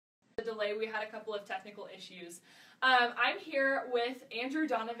delay. We had a couple of technical issues. I'm here with Andrew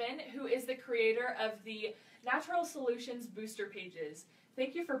Donovan, who is the creator of the Natural Solutions booster pages.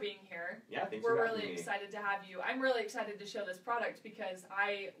 Thank you for being here. Yeah, thanks We're for having me. really excited to have you. I'm really excited to show this product because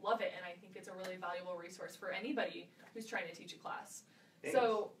I love it and I think it's a really valuable resource for anybody who's trying to teach a class. Thanks.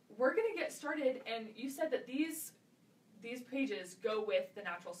 So we're going to get started, and you said that these pages go with the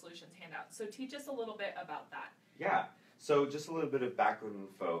Natural Solutions handout. So teach us a little bit about that. Yeah, so just a little bit of background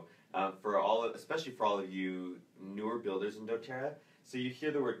info especially for all of you newer builders in doTERRA. So you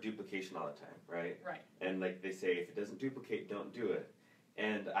hear the word duplication all the time, right? Right. And like they say, if it doesn't duplicate, don't do it.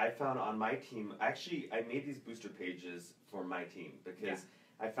 And I found on my team, I made these booster pages for my team because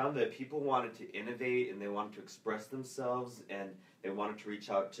I found that people wanted to innovate and they wanted to express themselves and they wanted to reach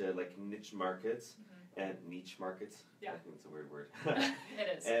out to like niche markets. And niche markets. Yeah. I think it's a weird word.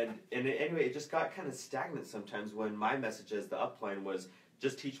 It is. Anyway, it just got kind of stagnant sometimes when my message as the upline was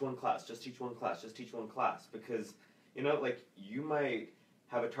just teach one class, just teach one class, just teach one class. Because, you know, like you might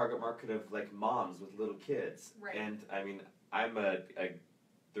have a target market of like moms with little kids. Right. And I mean, I'm a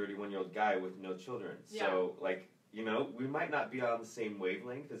 31-year-old guy with no children. Yeah. So like, you know, we might not be on the same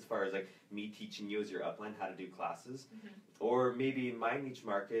wavelength as far as like me teaching you as your upline how to do classes. Or maybe my niche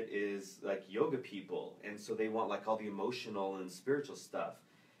market is like yoga people, and so they want like all the emotional and spiritual stuff.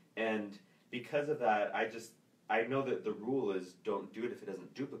 And because of that, I know that the rule is don't do it if it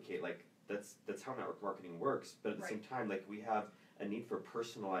doesn't duplicate. Like that's how network marketing works. But at the same time, like we have a need for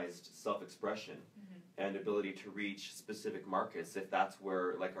personalized self-expression and ability to reach specific markets if that's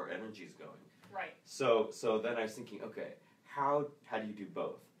where like our energy is going. Right. So then I was thinking, okay, how do you do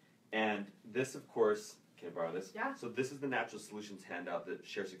both? And this, of course, can I borrow this? Yeah. So this is the Natural Solutions handout that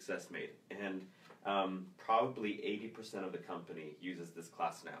Share Success made, and probably 80% of the company uses this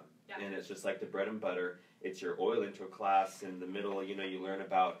class now. Yeah. And it's just like the bread and butter. It's your oil intro class. In the middle, you know, you learn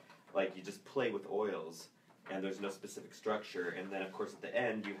about like you just play with oils, and there's no specific structure. And then, of course, at the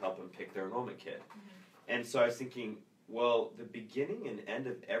end, you help them pick their enrollment kit. And so I was thinking, well, the beginning and end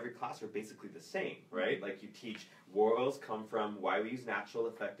of every class are basically the same, right? Like you teach where oils come from, why we use natural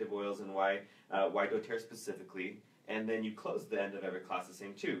effective oils, and why doTERRA specifically. And then you close the end of every class the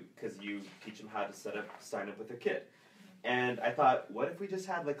same too, because you teach them how to sign up with their kit. And I thought, what if we just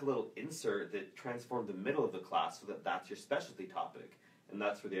had like a little insert that transformed the middle of the class so that that's your specialty topic? And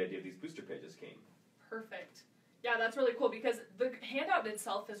that's where the idea of these booster pages came. Perfect. Yeah, that's really cool because the handout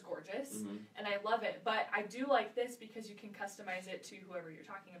itself is gorgeous, and I love it. But I do like this because you can customize it to whoever you're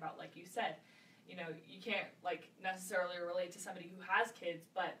talking about, like you said. You know, you can't like necessarily relate to somebody who has kids,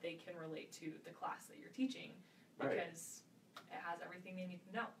 but they can relate to the class that you're teaching because it has everything they need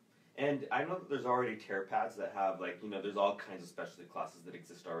to know. And I know that there's already tear pads that have like, you know, there's all kinds of specialty classes that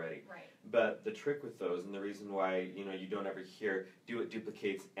exist already. Right. But the trick with those, and the reason why, you know, you don't ever hear do it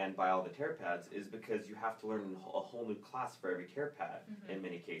duplicates and buy all the tear pads is because you have to learn a whole new class for every tear pad in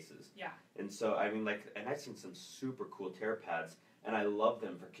many cases. Yeah. And so, I mean, like, and I've seen some super cool tear pads, and I love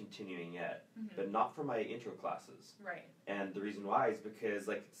them for continuing ed, but not for my intro classes. Right. And the reason why is because,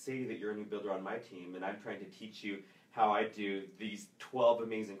 like, say that you're a new builder on my team, and I'm trying to teach you how I do these 12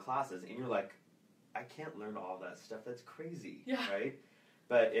 amazing classes, and you're like, I can't learn all that stuff, that's crazy, right?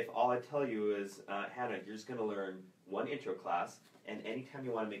 But if all I tell you is, Hannah, you're just going to learn one intro class, and anytime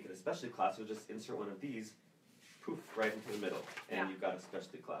you want to make it a specialty class, you'll just insert one of these, poof, right into the middle, and you've got a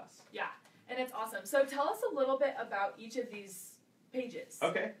specialty class. Yeah, and it's awesome. So tell us a little bit about each of these pages.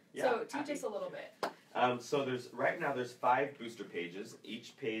 Okay, yeah. So teach us a little bit. So right now there's 5 booster pages.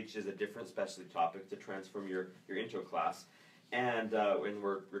 Each page is a different specialty topic to transform your intro class. And when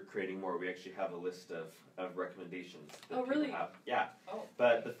we're creating more, we actually have a list of recommendations that people really? have. Yeah. Oh.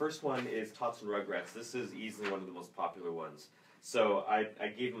 But the first one is Tots and Rugrats. This is easily one of the most popular ones. So I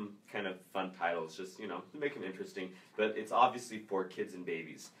gave them kind of fun titles, just, you know, to make them interesting. But it's obviously for kids and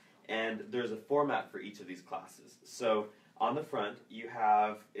babies. And there's a format for each of these classes. So on the front, you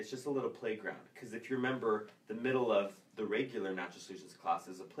have, it's just a little playground. Because if you remember, the middle of the regular Natural Solutions class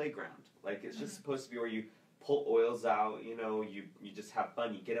is a playground. Like, it's just supposed to be where you pull oils out, you know, you just have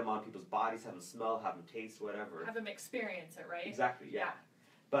fun. You get them on people's bodies, have them smell, have them taste, whatever. Have them experience it, right? Exactly, yeah.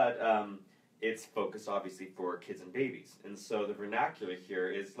 But it's focused, obviously, for kids and babies. And so the vernacular here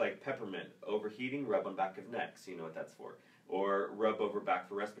is like peppermint, overheating, rub on back of neck, so you know what that's for. Or rub over back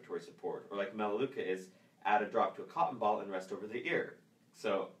for respiratory support. Or like Melaleuca is add a drop to a cotton ball and rest over the ear.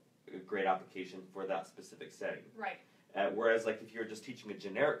 So a great application for that specific setting. Right. Whereas, like, if you're just teaching a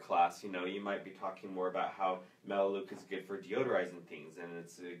generic class, you know, you might be talking more about how Melaleuca is good for deodorizing things, and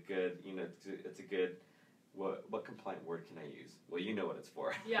it's a good, you know, it's a good, what compliant word can I use? Well, you know what it's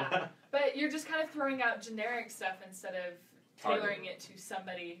for. Yeah, but you're just kind of throwing out generic stuff instead of tailoring it to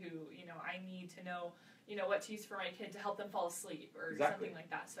somebody who, you know, I need to know, you know, what to use for my kid to help them fall asleep or something like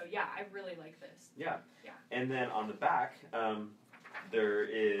that. So yeah, I really like this. Yeah. Yeah. And then on the back, there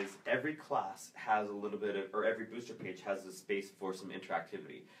is, every class has a little bit of, or every booster page has a space for some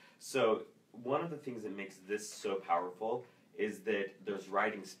interactivity. So one of the things that makes this so powerful is that there's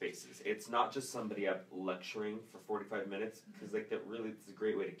writing spaces. It's not just somebody up lecturing for 45 minutes, because like that really, it's a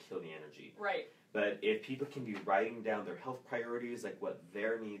great way to kill the energy. Right. But if people can be writing down their health priorities, like what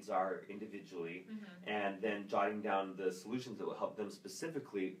their needs are individually, and then jotting down the solutions that will help them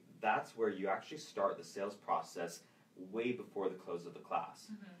specifically, that's where you actually start the sales process way before the close of the class.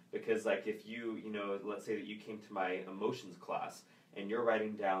 Because like if you know, let's say that you came to my emotions class and you're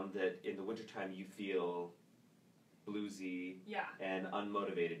writing down that in the wintertime you feel bluesy and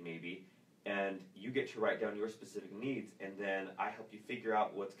unmotivated maybe, and you get to write down your specific needs, and then I help you figure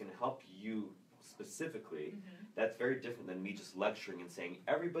out what's going to help you specifically, that's very different than me just lecturing and saying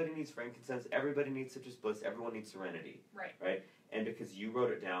everybody needs frankincense, everybody needs citrus bliss, everyone needs serenity. Right? And because you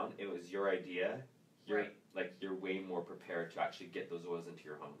wrote it down, it was your idea, you're way more prepared to actually get those oils into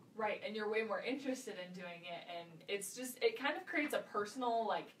your home. Right, and you're way more interested in doing it, and it's just, it kind of creates a personal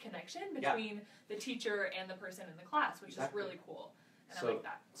like connection between the teacher and the person in the class, which is really cool. And I like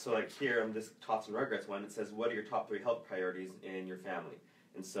that. So like here on this Tots and Rugrats one, it says, what are your top 3 health priorities in your family?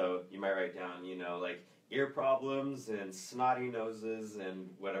 And so you might write down, you know, like ear problems and snotty noses and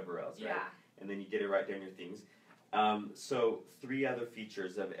whatever else, right? And then you get to write down your things. So 3 other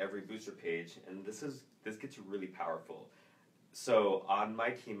features of every booster page, and this gets really powerful. So on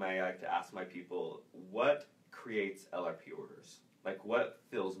my team, I like to ask my people, what creates LRP orders? Like what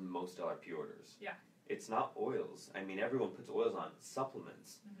fills most LRP orders? It's not oils. I mean, everyone puts oils on.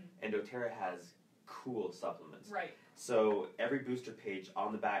 Supplements. And doTERRA has cool supplements. So every booster page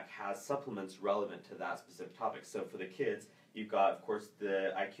on the back has supplements relevant to that specific topic. So for the kids, you've got, of course,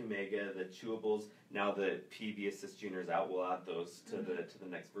 the IQ Mega, the chewables. Now the PB Assist Junior is out. We'll add those to the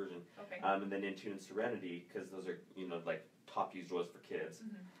next version. And then Intune and Serenity, because those are, you know, like top used oils for kids.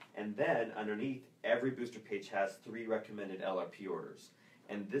 And then underneath, every booster page has 3 recommended LRP orders.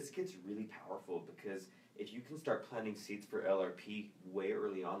 And this gets really powerful because if you can start planting seeds for LRP way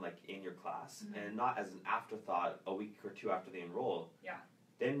early on, like in your class, and not as an afterthought a week or 2 after they enroll,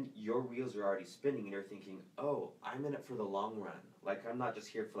 then your wheels are already spinning and you're thinking, oh, I'm in it for the long run. Like I'm not just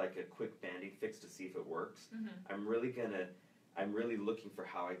here for like a quick Band-Aid fix to see if it works. I'm really looking for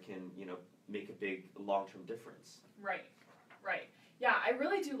how I can, you know, make a big long-term difference. Right. Yeah, I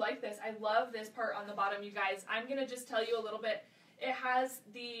really do like this. I love this part on the bottom, you guys. I'm going to just tell you a little bit. It has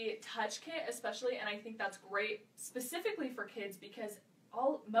the touch kit especially, and I think that's great specifically for kids because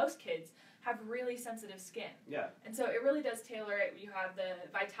most kids have really sensitive skin. And so it really does tailor it. You have the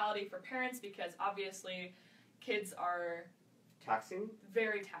Vitality for parents because obviously kids are taxing?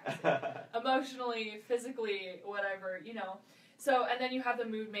 Very taxing. Emotionally, physically, whatever, you know. So, and then you have the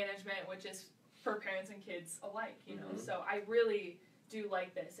mood management, which is for parents and kids alike, you know. So I really do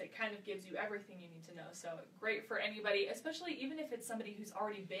like this. It kind of gives you everything you need to know. So great for anybody, especially even if it's somebody who's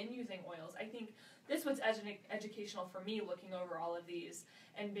already been using oils. I think this was educational for me looking over all of these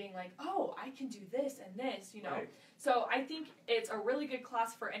and being like, oh, I can do this and this, you know. So I think it's a really good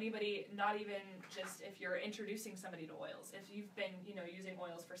class for anybody, not even just if you're introducing somebody to oils. If you've been, you know, using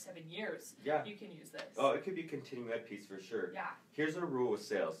oils for 7 years, you can use this. Oh, it could be a continuing ed piece for sure. Here's a rule with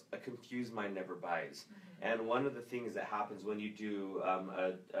sales. A confused mind never buys. And one of the things that happens when you do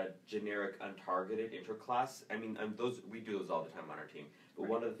a generic untargeted intro class, I mean, we do those all the time on our team, but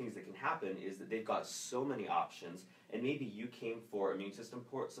one of the things that can happen is that they've got so many options, and maybe you came for immune system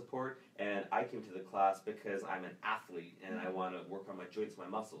support, and I came to the class because I'm an athlete, and I want to work on my joints, my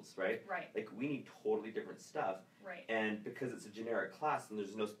muscles, right? Like, we need totally different stuff, and because it's a generic class and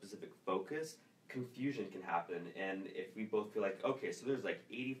there's no specific focus, confusion can happen. And if we both feel like, okay, so there's like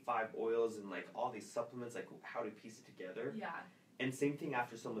 85 oils and like all these supplements, like how do we piece it together? And same thing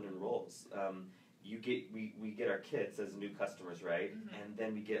after someone enrolls. We get our kits as new customers, right? And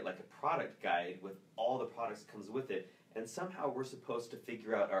then we get like a product guide with all the products that comes with it, and somehow we're supposed to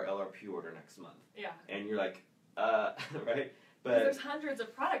figure out our LRP order next month. And you're like, right? But there's hundreds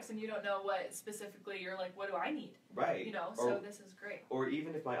of products and you don't know what specifically, you're like, what do I need? You know, so this is great. Or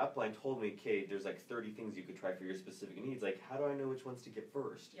even if my upline told me, okay, there's like 30 things you could try for your specific needs, like how do I know which ones to get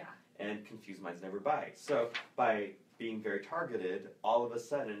first? And confused minds never buy. So by being very targeted, all of a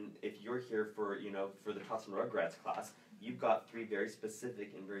sudden, if you're here for, you know, for the Tots and Rugrats class, you've got 3 very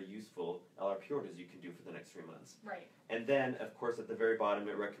specific and very useful LRP orders you can do for the next 3 months. And then, of course, at the very bottom,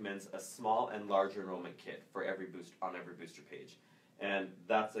 it recommends a small and large enrollment kit for every booster page. And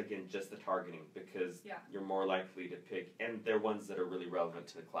that's, again, just the targeting, because you're more likely to pick, and they're ones that are really relevant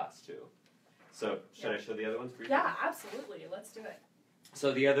to the class too. So should I show the other ones for you? Yeah, absolutely. Let's do it.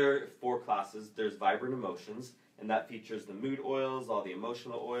 So the other 4 classes, there's Vibrant Emotions, and that features the mood oils, all the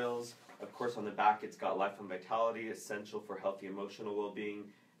emotional oils. Of course, on the back, it's got Lifelong Vitality, essential for healthy emotional well-being,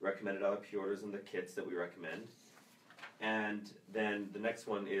 recommended LRP orders, and the kits that we recommend. And then the next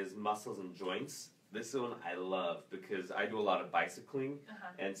one is Muscles and Joints. This one I love because I do a lot of bicycling,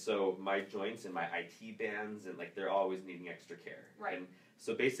 and so my joints and my IT bands and like they're always needing extra care. Right. And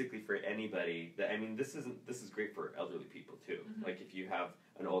so basically for anybody, that I mean, this is great for elderly people too. Like if you have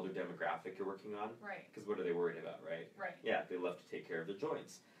an older demographic you're working on, right? Because what are they worried about, right? Right. Yeah, they love to take care of their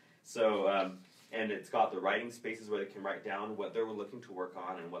joints. So and it's got the writing spaces where they can write down what they're looking to work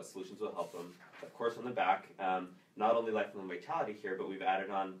on and what solutions will help them. Of course, on the back. Not only Lifelong Vitality here, but we've added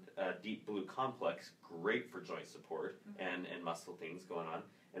on Deep Blue Complex, great for joint support and muscle things going on,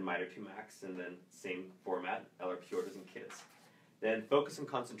 and Miter 2 Max, and then same format, LRP orders and kits. Then Focus and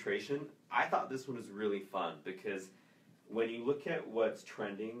Concentration, I thought this one was really fun because when you look at what's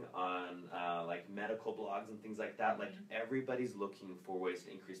trending on like medical blogs and things like that, like everybody's looking for ways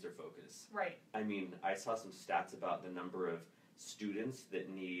to increase their focus. Right. I mean, I saw some stats about the number of students that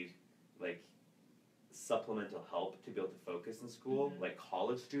need like supplemental help to be able to focus in school, like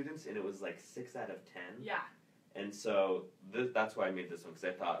college students, and it was like 6 out of 10. Yeah. And so that's why I made this one,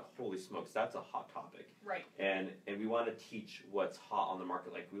 because I thought, holy smokes, that's a hot topic. Right. And we want to teach what's hot on the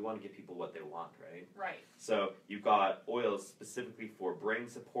market. Like, we want to give people what they want, right? Right. So you've got oils specifically for brain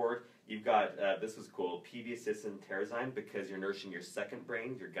support. You've got, this was cool, PV Assist and Terrazyme, because you're nourishing your second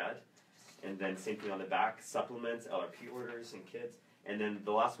brain, your gut. And then same thing on the back, supplements, LRP orders, and kits. And then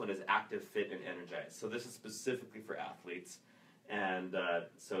the last one is Active, Fit, and Energize. So this is specifically for athletes. And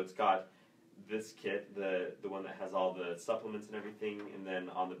so it's got this kit, the one that has all the supplements and everything, and then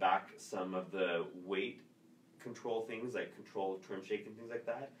on the back some of the weight control things, like control trim shake and things like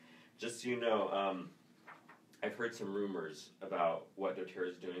that. Just so you know, I've heard some rumors about what doTERRA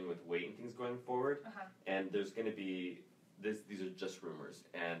is doing with weight and things going forward. And there's going to be, these are just rumors.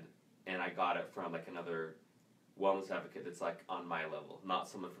 And I got it from like another wellness advocate that's like on my level, not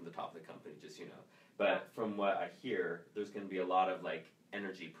someone from the top of the company, just you know. But from what I hear, there's going to be a lot of like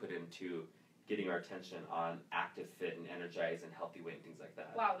energy put into getting our attention on Active, Fit, and Energize and healthy weight and things like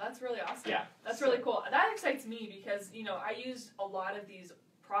that. Wow, that's really awesome. Yeah. That's really cool. That excites me because, you know, I used a lot of these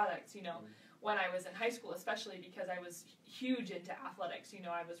products, you know, when I was in high school, especially because I was huge into athletics. You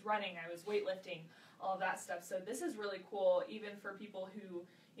know, I was running, I was weightlifting, all of that stuff. So this is really cool, even for people who,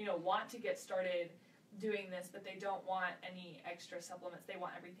 you know, want to get started doing this, but they don't want any extra supplements. They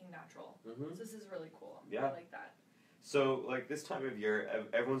want everything natural. So this is really cool. Yeah. I like that. So, like this time of year,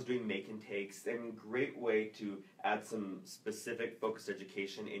 everyone's doing make and takes. And great way to add some specific focused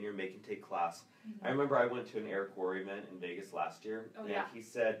education in your make and take class. I remember I went to an Eric Worre event in Vegas last year, and he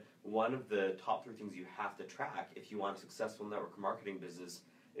said one of the top 3 things you have to track if you want a successful network marketing business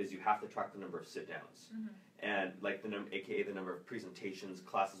is you have to track the number of sit downs, and like the number, aka the number of presentations,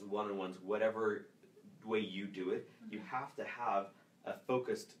 classes, one-on-ones, whatever way you do it, you have to have a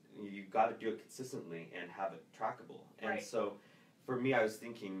focused. You got to do it consistently and have it trackable. And so, for me, I was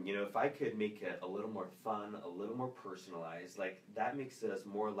thinking, you know, if I could make it a little more fun, a little more personalized, like that makes us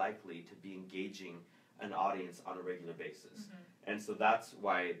more likely to be engaging an audience on a regular basis. And so that's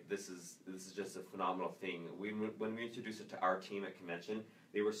why this is just a phenomenal thing. When we introduced it to our team at convention,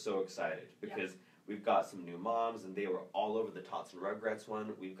 they were so excited because we've got some new moms and they were all over the Tots and Rugrats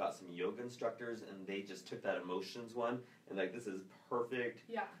one. We've got some yoga instructors and they just took that emotions one and like, this is perfect.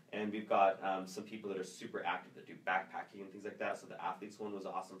 Yeah. And we've got some people that are super active that do backpacking and things like that. So the athletes one was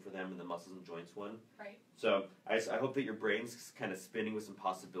awesome for them, and the muscles and joints one. Right. So I hope that your brain's kind of spinning with some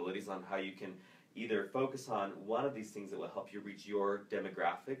possibilities on how you can either focus on one of these things that will help you reach your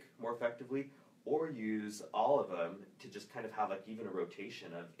demographic more effectively, or use all of them to just kind of have like even a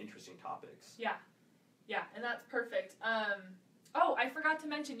rotation of interesting topics. Yeah. Yeah, and that's perfect. Oh, I forgot to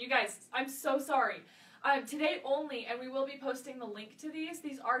mention, you guys, I'm so sorry. Today only, and we will be posting the link to these.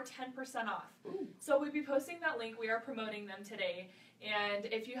 These are 10% off. Ooh. So we'll be posting that link. We are promoting them today. And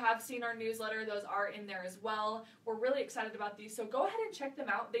if you have seen our newsletter, those are in there as well. We're really excited about these. So go ahead and check them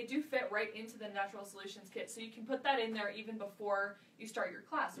out. They do fit right into the Natural Solutions Kit. So you can put that in there even before you start your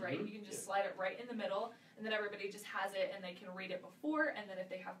class, right? You can just slide it right in the middle, and then everybody just has it, and they can read it before. And then if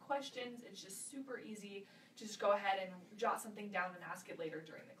they have questions, it's just super easy. Just go ahead and jot something down and ask it later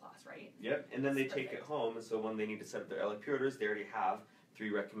during the class, right? Yep, and then they take it home, and so when they need to set up their LRP orders, they already have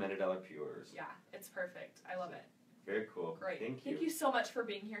 3 recommended LRP orders. Yeah, it's perfect. I love it. Very cool. Great. Thank you. Thank you so much for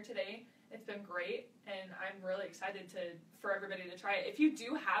being here today It's been great, and I'm really excited for everybody to try it. If you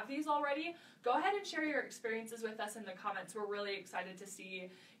do have these already, go ahead and share your experiences with us in the comments. We're really excited to see,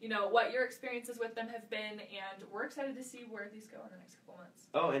 what your experiences with them have been, and we're excited to see where these go in the next couple months.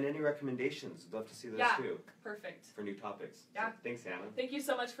 Oh, and any recommendations? We'd love to see those too. Perfect. For new topics. Yeah. So, thanks, Hannah. Thank you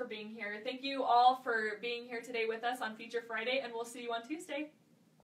so much for being here. Thank you all for being here today with us on Feature Friday, and we'll see you on Tuesday.